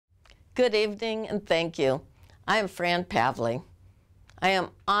Good evening and thank you. I am Fran Pavley. I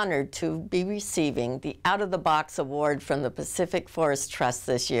am honored to be receiving the Out of the Box Award from the Pacific Forest Trust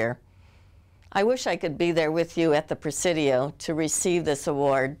this year. I wish I could be there with you at the Presidio to receive this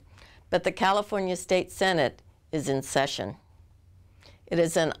award, but the California State Senate is in session. It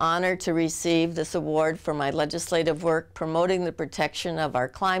is an honor to receive this award for my legislative work promoting the protection of our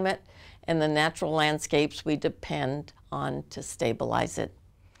climate and the natural landscapes we depend on to stabilize it.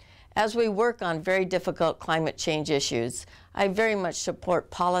 As we work on very difficult climate change issues, I very much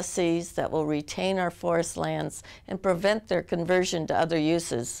support policies that will retain our forest lands and prevent their conversion to other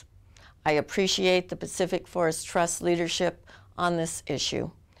uses. I appreciate the Pacific Forest Trust leadership on this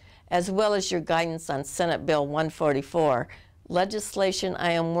issue, as well as your guidance on Senate Bill 144, legislation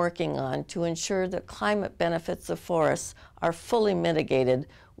I am working on to ensure that climate benefits of forests are fully mitigated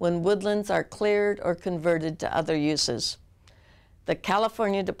when woodlands are cleared or converted to other uses. The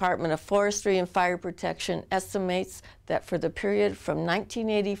California Department of Forestry and Fire Protection estimates that for the period from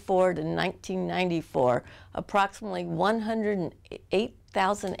 1984 to 1994, approximately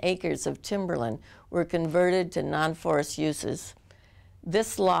 108,000 acres of timberland were converted to non-forest uses.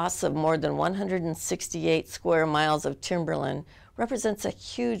 This loss of more than 168 square miles of timberland represents a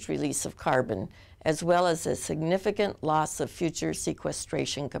huge release of carbon, as well as a significant loss of future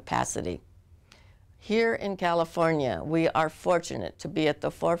sequestration capacity. Here in California, we are fortunate to be at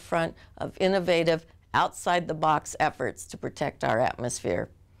the forefront of innovative, outside-the-box efforts to protect our atmosphere.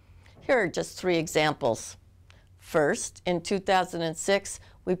 Here are just three examples. First, in 2006,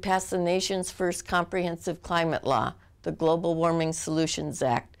 we passed the nation's first comprehensive climate law, the Global Warming Solutions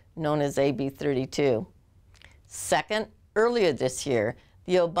Act, known as AB 32. Second, earlier this year,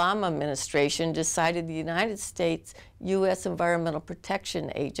 the Obama administration decided the United States U.S. Environmental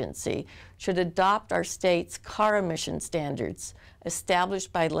Protection Agency should adopt our state's car emission standards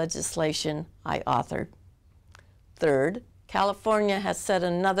established by legislation I authored. Third, California has set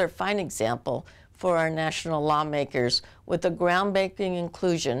another fine example for our national lawmakers with the groundbreaking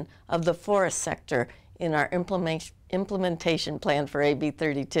inclusion of the forest sector in our implementation plan for AB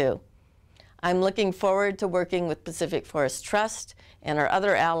 32. I'm looking forward to working with Pacific Forest Trust and our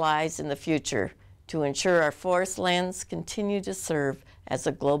other allies in the future to ensure our forest lands continue to serve as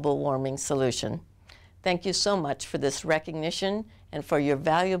a global warming solution. Thank you so much for this recognition and for your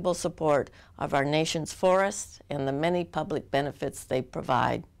valuable support of our nation's forests and the many public benefits they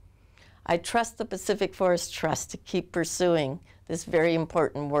provide. I trust the Pacific Forest Trust to keep pursuing this very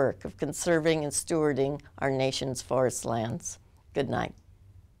important work of conserving and stewarding our nation's forest lands. Good night.